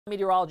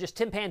Meteorologist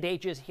Tim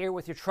Pandajis here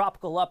with your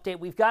tropical update.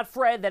 We've got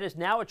Fred, that is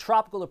now a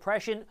tropical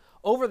depression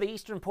over the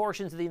eastern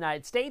portions of the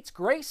United States.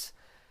 Grace,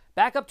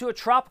 back up to a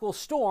tropical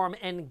storm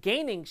and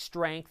gaining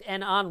strength.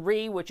 And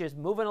Henri, which is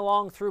moving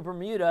along through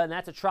Bermuda, and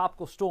that's a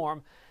tropical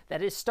storm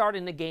that is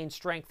starting to gain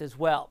strength as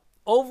well.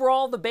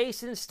 Overall, the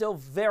basin is still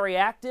very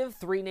active.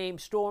 3 named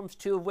storms,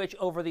 2 of which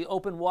over the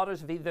open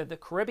waters of either the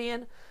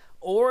Caribbean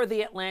or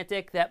the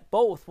Atlantic, that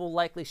both will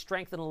likely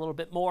strengthen a little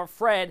bit more.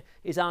 Fred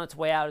is on its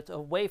way out. It's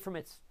away from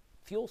its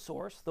fuel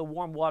source, the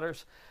warm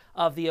waters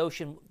of the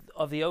ocean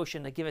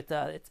to give it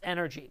its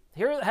energy.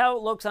 Here's how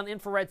it looks on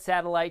infrared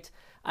satellite.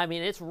 I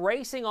mean, it's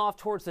racing off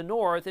towards the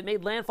north. It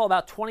made landfall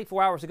about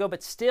 24 hours ago,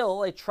 but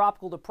still a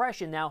tropical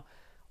depression. Now,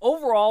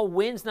 overall,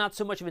 wind's not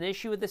so much of an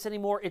issue with this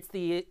anymore. It's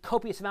the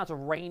copious amounts of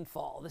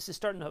rainfall. This is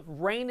starting to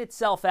rain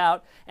itself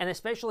out, and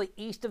especially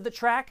east of the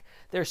track,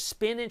 there's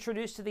spin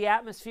introduced to the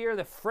atmosphere,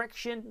 the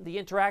friction, the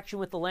interaction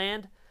with the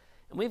land.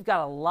 And we've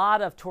got a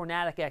lot of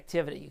tornadic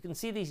activity. You can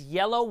see these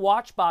yellow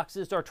watch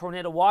boxes are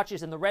tornado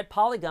watches, and the red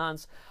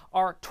polygons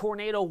are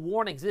tornado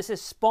warnings. This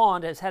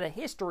has had a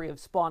history of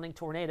spawning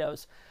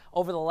tornadoes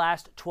over the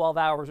last 12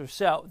 hours or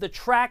so. The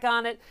track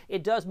on it,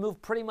 it does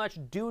move pretty much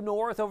due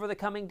north over the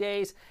coming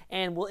days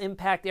and will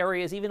impact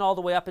areas even all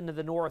the way up into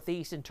the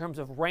northeast in terms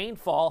of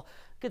rainfall.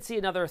 You could see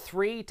another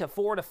 3 to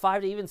 4 to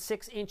 5 to even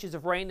 6 inches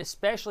of rain,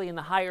 especially in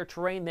the higher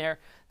terrain there.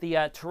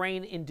 The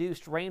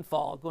terrain-induced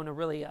rainfall going to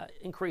really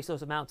increase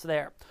those amounts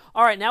there.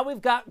 All right, now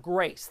we've got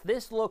Grace.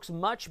 This looks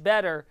much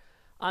better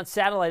on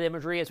satellite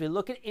imagery as we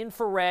look at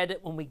infrared.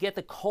 When we get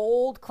the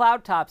cold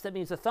cloud tops, that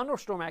means the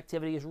thunderstorm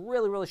activity is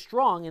really, really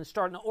strong and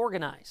starting to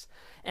organize.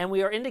 And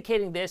we are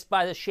indicating this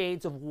by the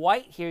shades of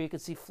white here. You can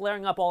see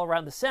flaring up all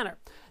around the center.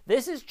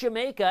 This is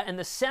Jamaica, and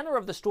the center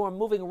of the storm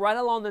moving right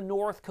along the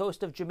north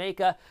coast of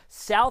Jamaica,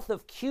 south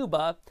of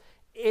Cuba.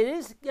 It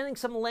is getting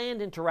some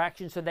land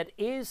interaction, so that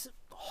is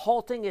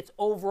halting its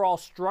overall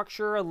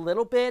structure a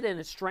little bit, and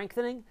it's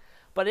strengthening.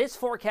 But it's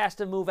forecast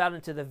to move out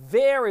into the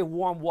very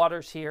warm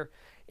waters here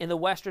in the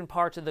western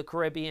parts of the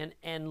Caribbean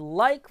and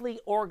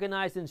likely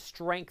organize and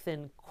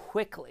strengthen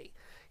quickly.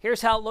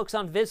 Here's how it looks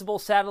on visible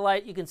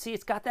satellite. You can see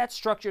it's got that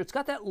structure. It's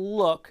got that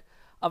look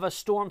of a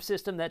storm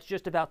system that's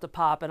just about to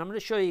pop. And I'm going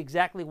to show you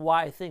exactly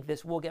why I think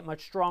this will get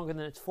much stronger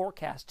than it's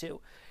forecast to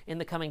in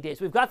the coming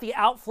days. We've got the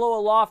outflow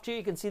aloft here.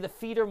 You can see the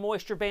feeder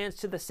moisture bands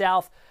to the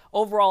south.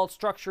 Overall, its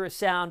structure is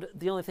sound.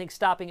 The only thing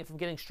stopping it from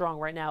getting strong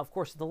right now, of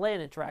course, is the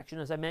land interaction,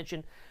 as I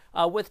mentioned,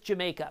 with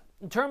Jamaica.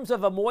 In terms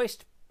of a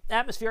moist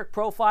atmospheric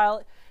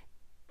profile,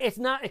 it's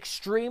not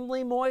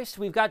extremely moist.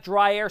 We've got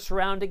dry air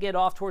surrounding it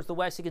off towards the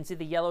west. You can see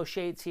the yellow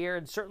shades here,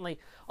 and certainly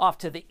off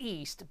to the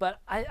east.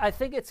 But I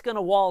think it's going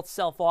to wall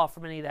itself off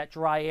from any of that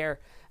dry air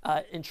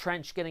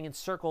entrenched, getting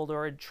encircled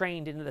or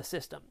entrained into the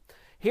system.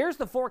 Here's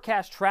the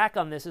forecast track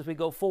on this as we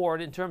go forward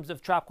in terms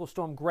of Tropical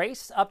Storm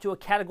Grace, up to a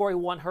Category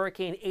 1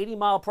 hurricane,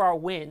 80-mile-per-hour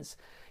winds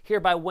here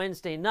by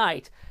Wednesday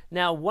night.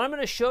 Now, what I'm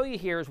going to show you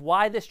here is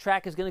why this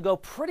track is going to go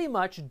pretty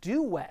much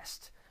due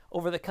west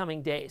over the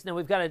coming days. Now,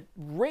 we've got a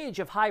ridge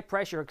of high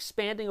pressure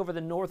expanding over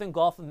the northern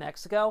Gulf of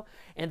Mexico,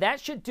 and that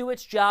should do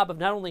its job of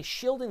not only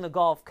shielding the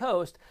Gulf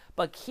Coast,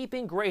 but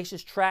keeping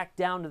Grace's track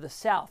down to the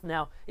south.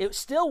 Now, it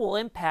still will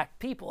impact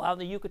people out in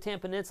the Yucatan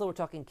Peninsula. We're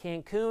talking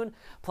Cancun,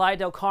 Playa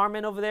del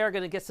Carmen over there,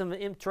 going to get some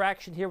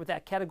interaction here with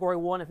that Category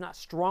 1, if not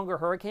stronger,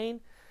 hurricane.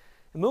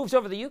 It moves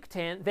over the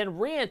Yucatan, then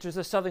re-enters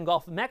the southern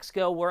Gulf of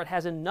Mexico, where it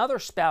has another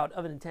spout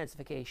of an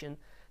intensification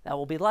that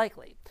will be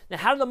likely. Now,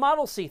 how do the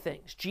models see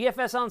things?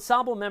 GFS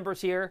ensemble members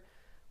here.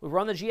 We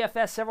run the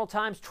GFS several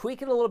times,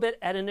 tweak it a little bit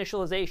at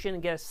initialization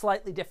and get a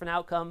slightly different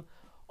outcome.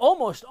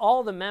 Almost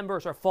all the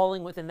members are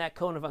falling within that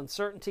cone of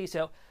uncertainty,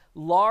 so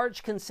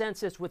large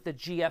consensus with the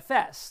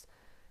GFS.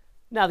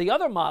 Now, the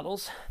other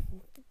models,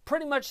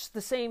 pretty much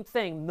the same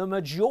thing. The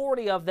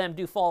majority of them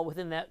do fall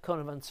within that cone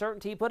of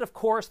uncertainty, but of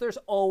course there's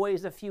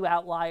always a few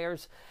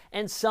outliers,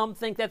 and some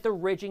think that the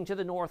ridging to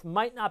the north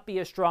might not be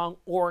as strong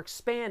or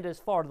expand as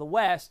far to the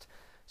west,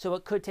 so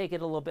it could take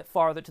it a little bit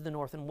farther to the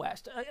north and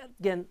west.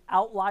 Again,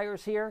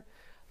 outliers here.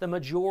 The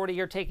majority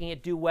are taking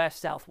it due west,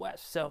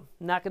 southwest, so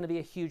not going to be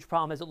a huge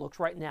problem as it looks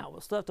right now.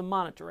 We'll still have to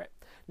monitor it.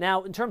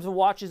 Now, in terms of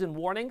watches and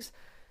warnings,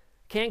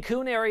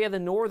 Cancun area, the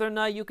northern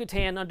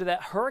Yucatan, under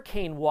that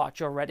hurricane watch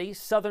already.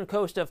 Southern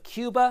coast of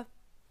Cuba,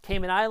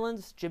 Cayman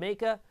Islands,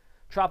 Jamaica,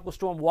 tropical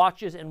storm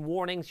watches and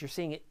warnings. You're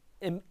seeing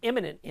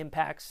imminent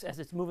impacts as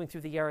it's moving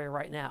through the area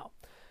right now.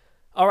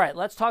 All right,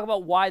 let's talk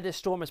about why this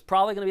storm is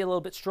probably going to be a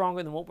little bit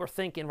stronger than what we're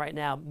thinking right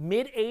now.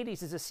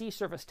 Mid-80s is the sea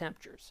surface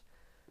temperatures.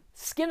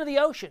 Skin of the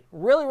ocean,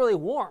 really, really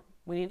warm.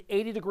 We need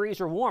 80 degrees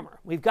or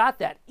warmer. We've got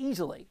that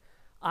easily.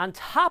 On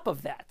top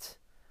of that,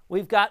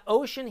 we've got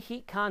ocean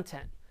heat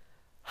content.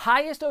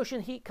 Highest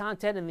ocean heat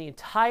content in the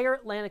entire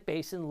Atlantic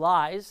basin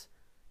lies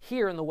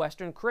here in the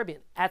Western Caribbean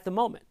at the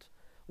moment.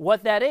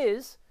 What that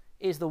is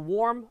the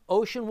warm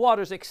ocean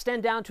waters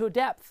extend down to a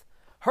depth.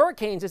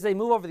 Hurricanes, as they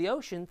move over the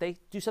ocean, they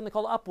do something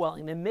called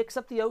upwelling. They mix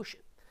up the ocean.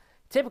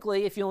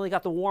 Typically, if you only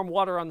got the warm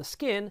water on the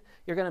skin,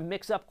 you're going to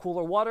mix up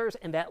cooler waters,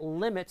 and that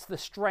limits the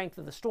strength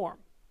of the storm.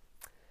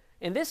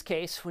 In this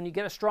case, when you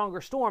get a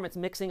stronger storm, it's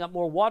mixing up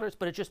more waters,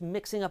 but it's just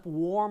mixing up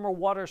warmer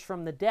waters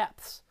from the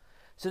depths.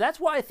 So that's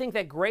why I think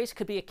that Grace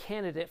could be a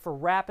candidate for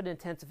rapid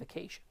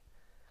intensification.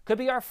 Could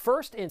be our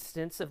first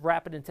instance of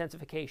rapid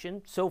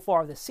intensification so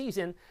far this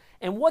season,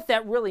 and what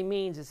that really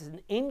means is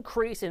an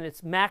increase in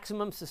its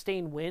maximum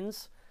sustained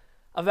winds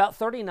of about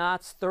 30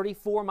 knots,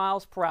 34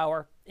 miles per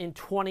hour in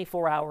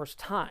 24 hours'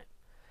 time.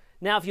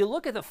 Now, if you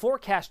look at the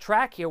forecast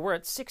track here, we're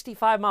at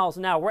 65 miles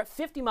an hour. We're at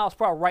 50 miles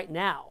per hour right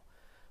now.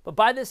 But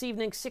by this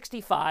evening,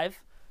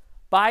 65.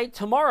 By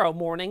tomorrow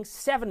morning,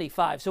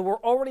 75. So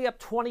we're already up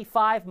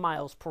 25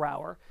 miles per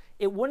hour.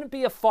 It wouldn't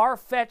be a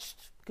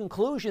far-fetched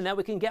conclusion that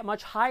we can get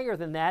much higher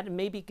than that and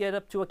maybe get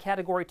up to a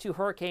Category 2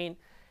 hurricane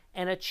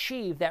and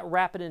achieve that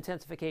rapid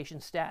intensification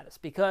status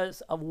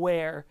because of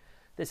where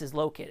this is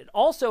located.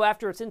 Also,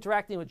 after it's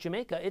interacting with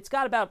Jamaica, it's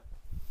got about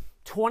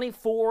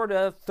 24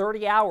 to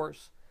 30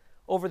 hours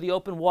over the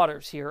open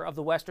waters here of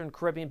the Western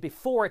Caribbean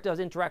before it does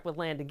interact with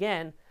land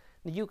again,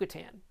 the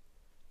Yucatan.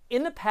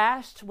 In the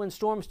past, when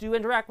storms do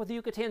interact with the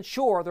Yucatan,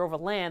 sure, they're over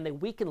land, they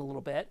weaken a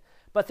little bit,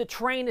 but the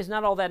terrain is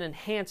not all that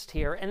enhanced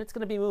here, and it's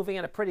going to be moving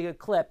at a pretty good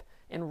clip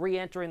and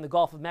re-entering the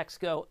Gulf of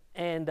Mexico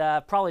and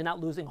probably not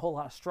losing a whole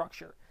lot of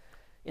structure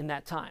in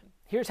that time.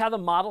 Here's how the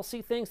models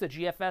see things, the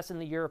GFS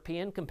and the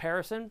European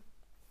comparison.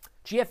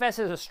 GFS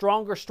has a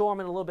stronger storm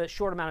in a little bit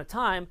short amount of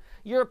time.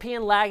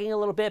 European lagging a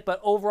little bit, but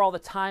overall the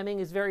timing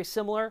is very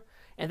similar.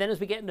 And then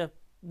as we get into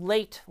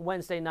late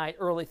Wednesday night,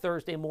 early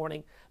Thursday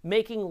morning,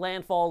 making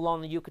landfall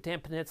along the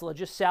Yucatan Peninsula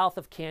just south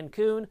of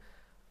Cancun,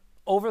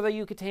 over the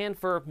Yucatan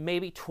for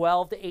maybe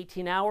 12 to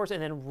 18 hours,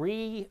 and then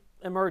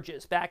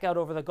re-emerges back out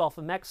over the Gulf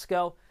of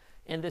Mexico.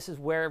 And this is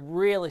where it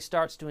really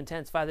starts to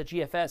intensify. The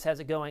GFS has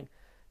it going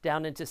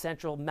down into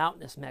central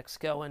mountainous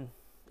Mexico, and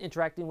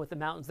interacting with the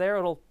mountains there,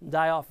 it'll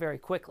die off very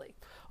quickly.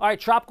 All right,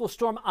 Tropical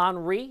Storm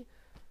Henri.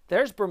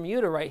 There's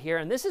Bermuda right here,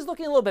 and this is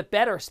looking a little bit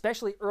better,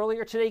 especially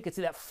earlier today. You can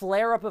see that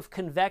flare-up of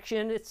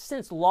convection. It's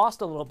since lost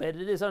a little bit.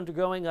 It is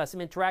undergoing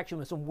some interaction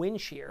with some wind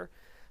shear,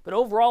 but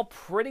overall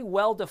pretty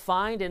well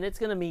defined, and it's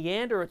going to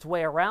meander its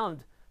way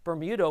around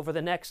Bermuda over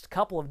the next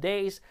couple of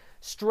days,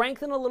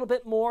 strengthen a little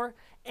bit more.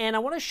 And I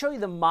want to show you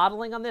the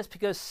modeling on this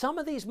because some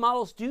of these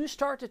models do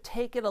start to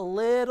take it a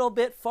little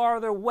bit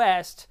farther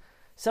west.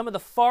 Some of the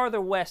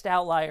farther west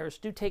outliers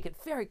do take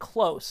it very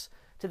close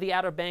to the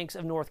Outer Banks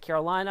of North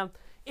Carolina.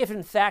 If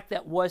in fact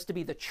that was to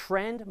be the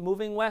trend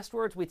moving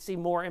westwards, we'd see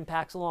more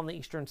impacts along the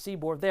eastern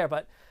seaboard there.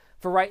 But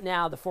for right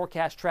now, the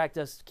forecast track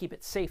does keep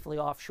it safely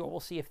offshore. We'll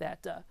see if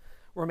that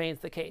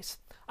remains the case.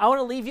 I want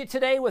to leave you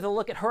today with a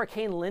look at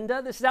Hurricane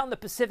Linda. This is out in the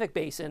Pacific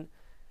Basin.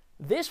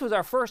 This was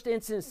our first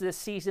instance this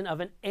season of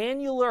an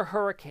annular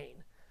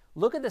hurricane.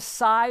 Look at the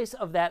size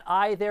of that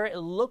eye there. It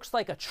looks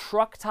like a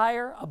truck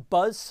tire, a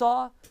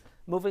buzzsaw,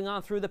 moving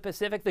on through the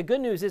Pacific. The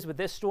good news is with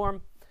this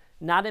storm,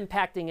 not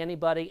impacting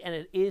anybody, and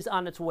it is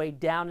on its way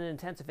down in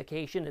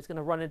intensification. It's going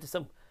to run into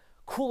some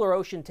cooler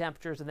ocean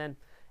temperatures and then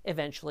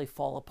eventually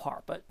fall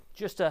apart. But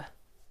just an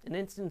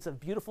instance of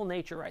beautiful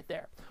nature right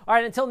there. All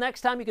right, until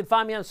next time, you can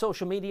find me on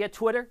social media,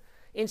 Twitter,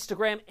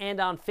 Instagram, and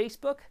on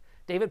Facebook.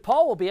 David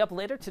Paul will be up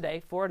later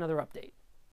today for another update.